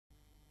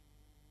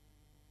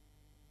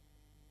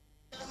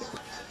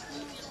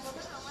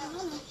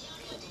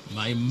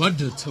My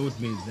mother told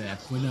me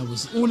that when I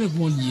was only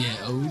 1 year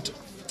old,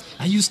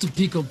 I used to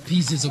pick up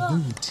pieces of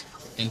wood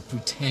and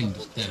pretend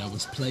that I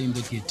was playing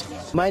the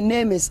guitar. My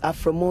name is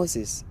Afro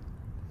Moses,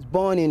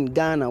 born in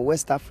Ghana,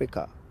 West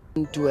Africa,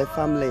 into a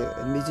family,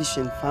 a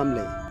musician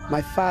family.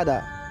 My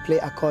father play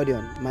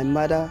accordion, my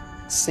mother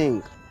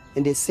sing,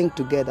 and they sing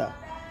together.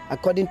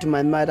 According to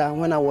my mother,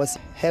 when I was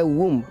her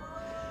womb,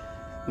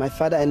 my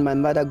father and my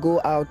mother go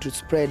out to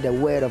spread the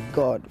word of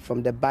God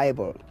from the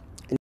Bible.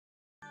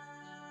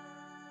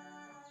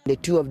 And the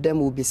two of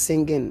them will be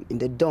singing in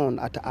the dawn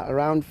at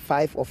around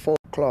 5 or 4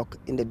 o'clock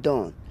in the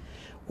dawn,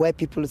 where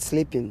people are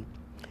sleeping.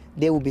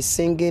 They will be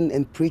singing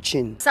and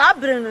preaching.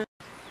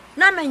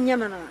 Na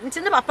menyemana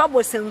nti ne papa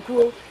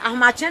bosenkuo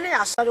ahomache ne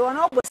yasore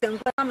wona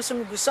bosenkuo na meso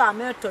muguso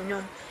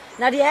ametonyon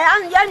na de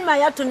yanma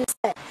yato ni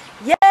se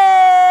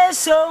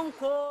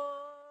yesonko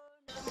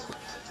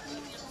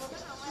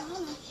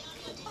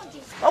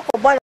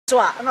okobo so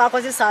a na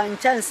akosi sa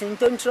chance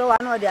ntontro wa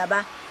na ode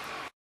aba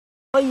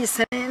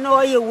oyisen na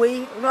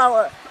oyewei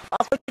na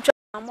akotwa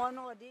amo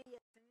na ode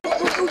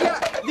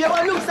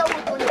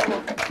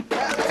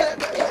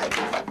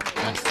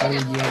At 4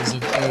 years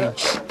of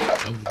age,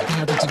 I would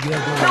gather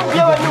together and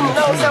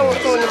use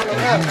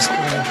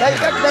At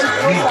that time,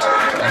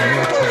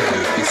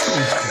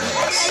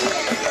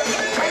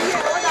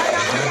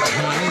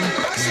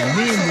 my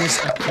name was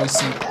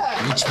Akosi,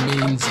 which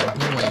means a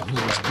boy who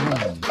was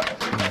born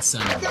in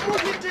summer.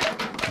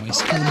 My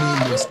school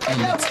name was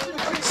Emmett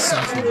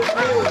Safo.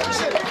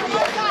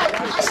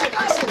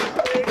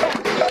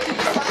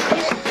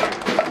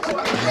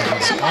 I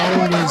was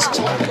always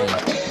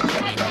tired.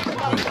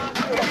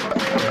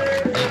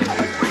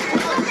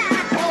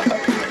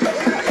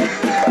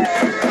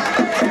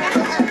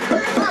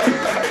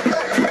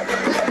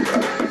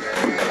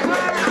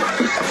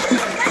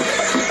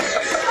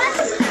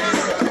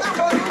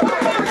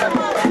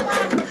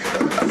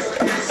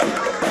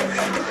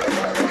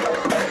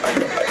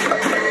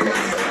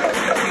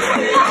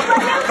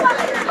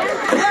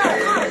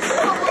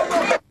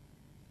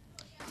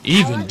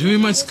 Even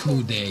during my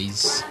school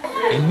days,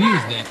 I knew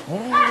that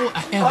all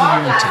I ever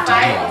wanted to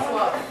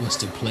do was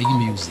to play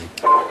music.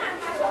 9.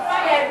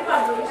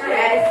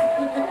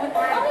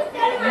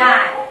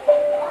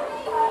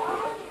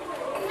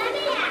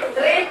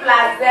 3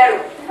 plus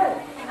 0.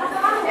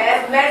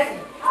 Yes, Messi.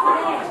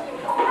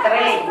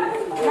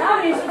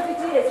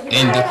 3.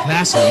 In the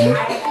classroom,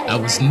 I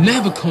was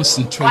never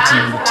concentrating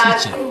on the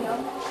teacher.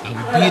 I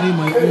would be in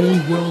my own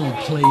world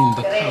playing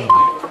the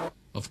cowboy.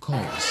 Of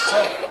course,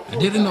 I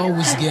didn't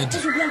always get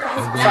away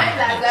with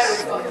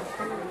this.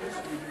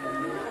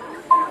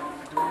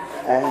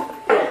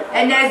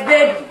 And that's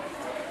baby.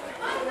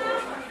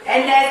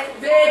 And that's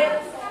baby.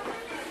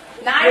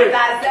 9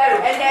 plus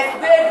 0. And that's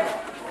baby.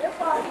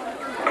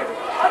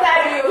 What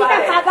are you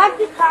like?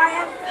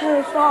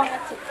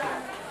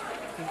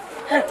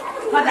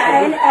 What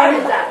are you?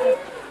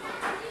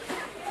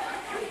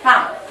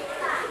 Come.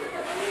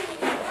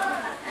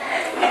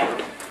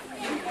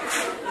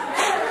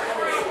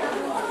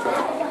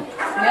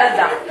 Kneel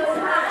down.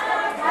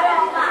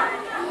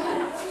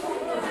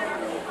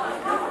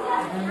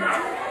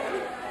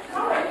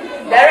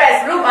 The rest,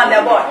 look on the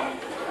board.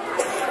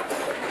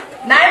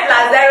 9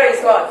 plus 0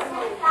 is what?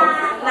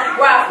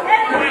 9.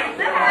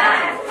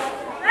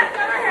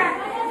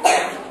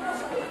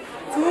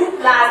 2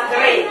 plus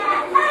 3.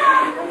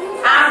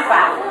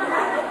 Alpha.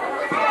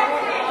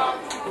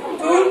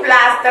 2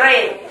 plus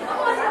 3.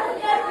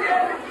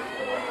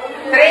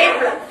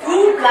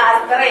 2 plus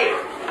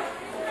 3.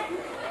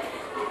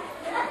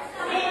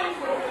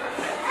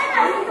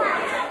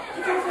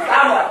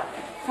 Someone.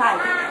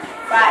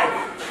 5.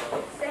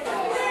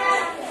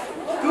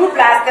 2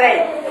 plus 3.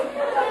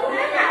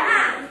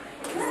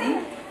 See?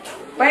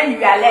 When you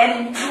are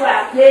learning, you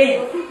are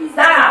playing.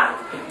 Stop.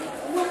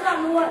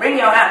 Bring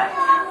your hand.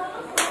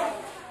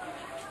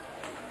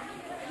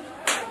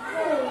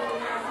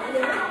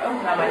 Oh,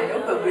 Mama, you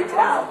don't go great. Sit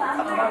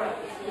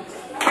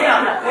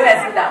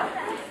down.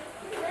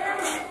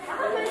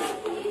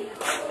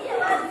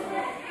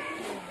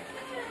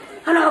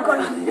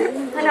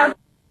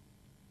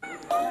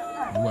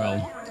 Well,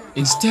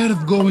 instead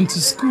of going to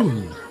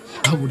school,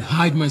 I would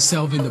hide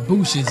myself in the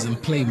bushes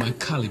and play my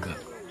caliber.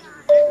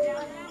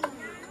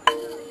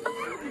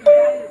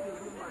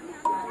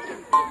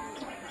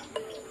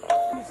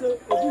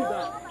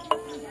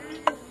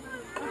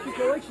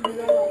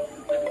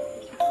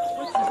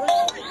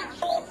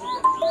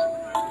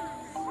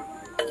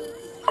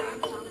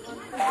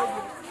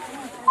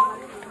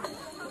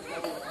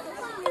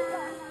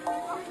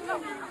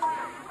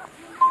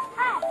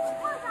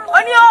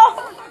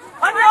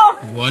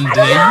 One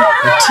day,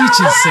 the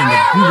teacher sent a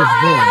group of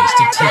boys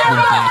to take me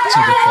back to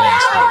the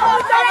classroom.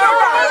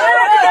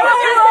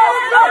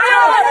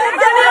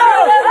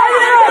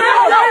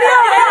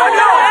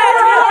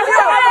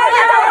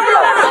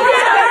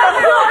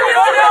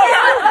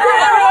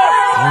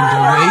 On the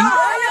way,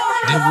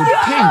 they would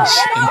pinch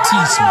and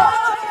tease me.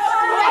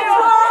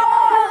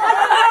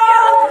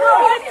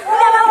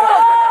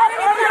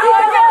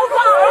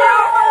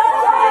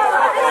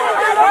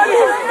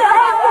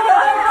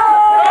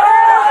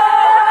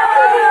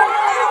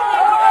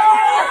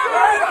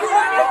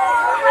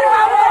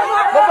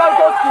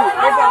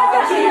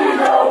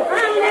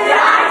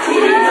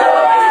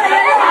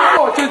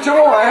 When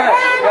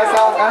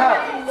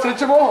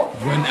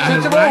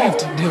I arrived,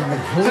 they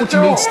would hold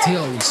me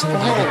still so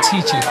that the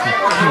teacher could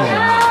kill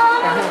me.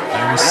 I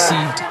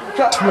received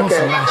 12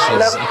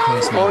 lashes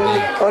across my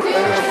neck, which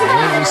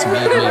always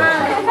made me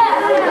cry.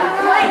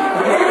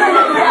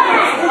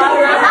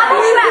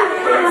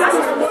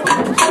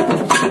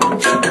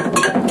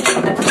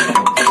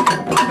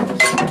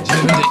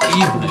 During the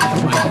evening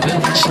in my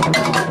village,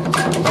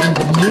 when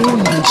the moon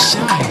would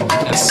shine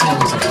as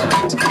cells of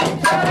light,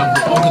 I would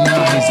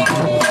organize a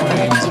group of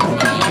friends of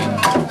mine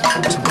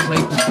to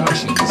play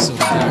percussion so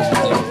that I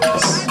would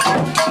dance.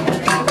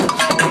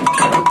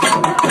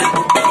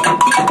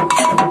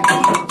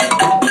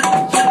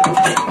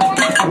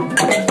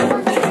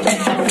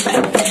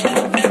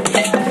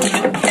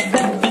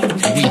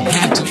 We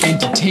had to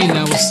entertain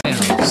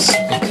ourselves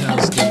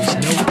because there was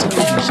no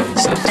television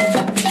set.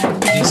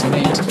 This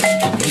meant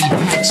that we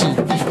had to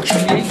be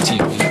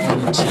creative in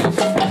order to have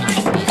fun.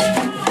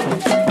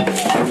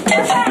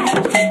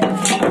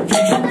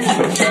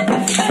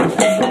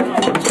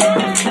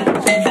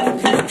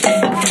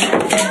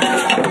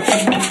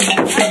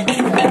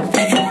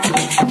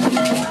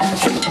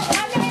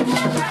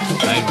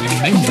 I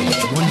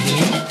remember one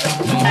day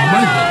my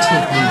mother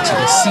took me to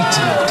the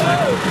city of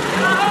Tarkwa,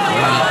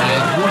 where I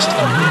had watched a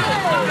movie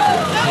called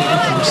Very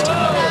Close to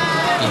Home.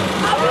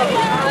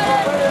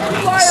 I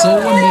was so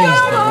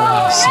amazed by what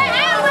I saw,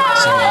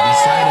 so I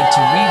decided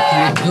to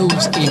recreate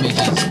those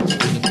images for the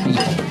people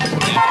left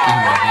in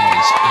my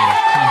village out of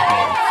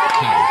cardboard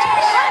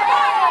characters.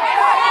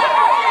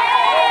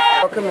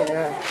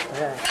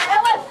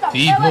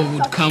 People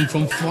would come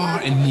from far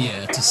and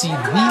near to see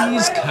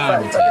these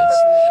characters.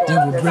 They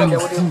would bring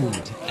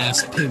food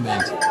as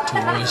payment to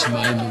watch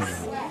my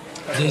movie.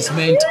 This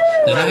meant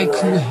that I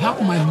could help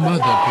my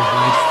mother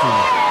provide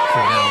food for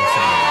our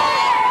family.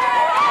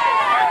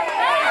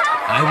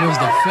 I was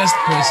the first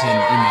person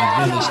in my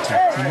village to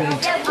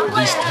create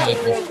this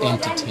type of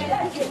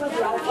entertainment.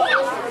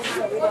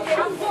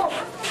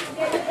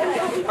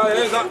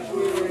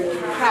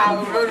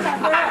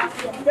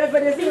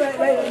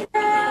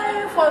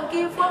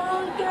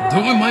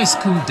 During my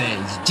school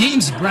days,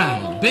 James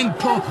Brown, being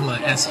popular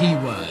as he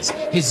was,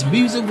 his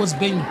music was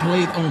being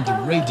played on the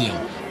radio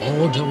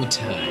all the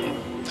time.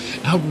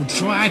 I would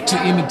try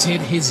to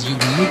imitate his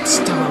unique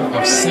style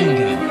of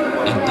singing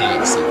and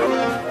dancing.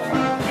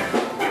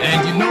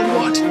 And you know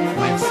what?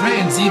 My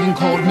friends even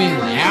called me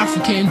the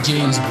African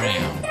James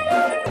Brown.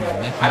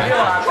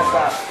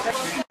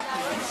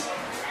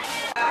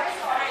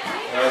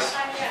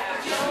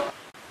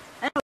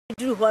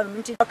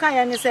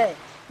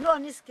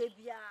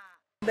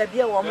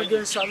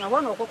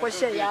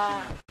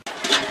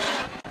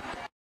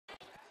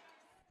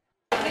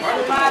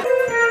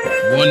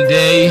 One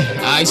day,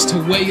 I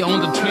stowed away on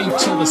the train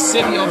to the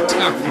city of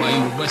Tarkwa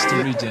in the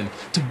western region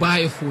to buy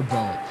a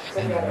football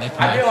and met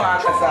my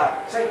father.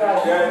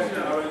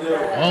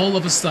 All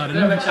of a sudden,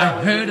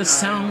 I heard a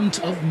sound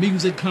of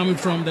music coming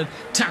from the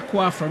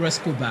Tarkwa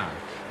Fresco bar,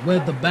 where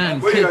the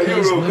band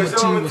KK's number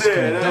 2 was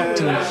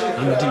conducting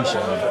an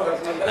audition.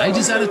 I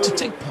decided to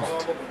take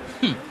part.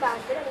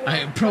 I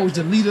approached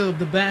the leader of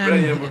the band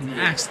and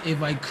asked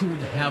if I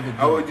could have a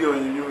go.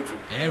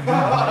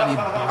 Everybody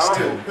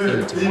busted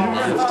into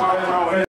laughter.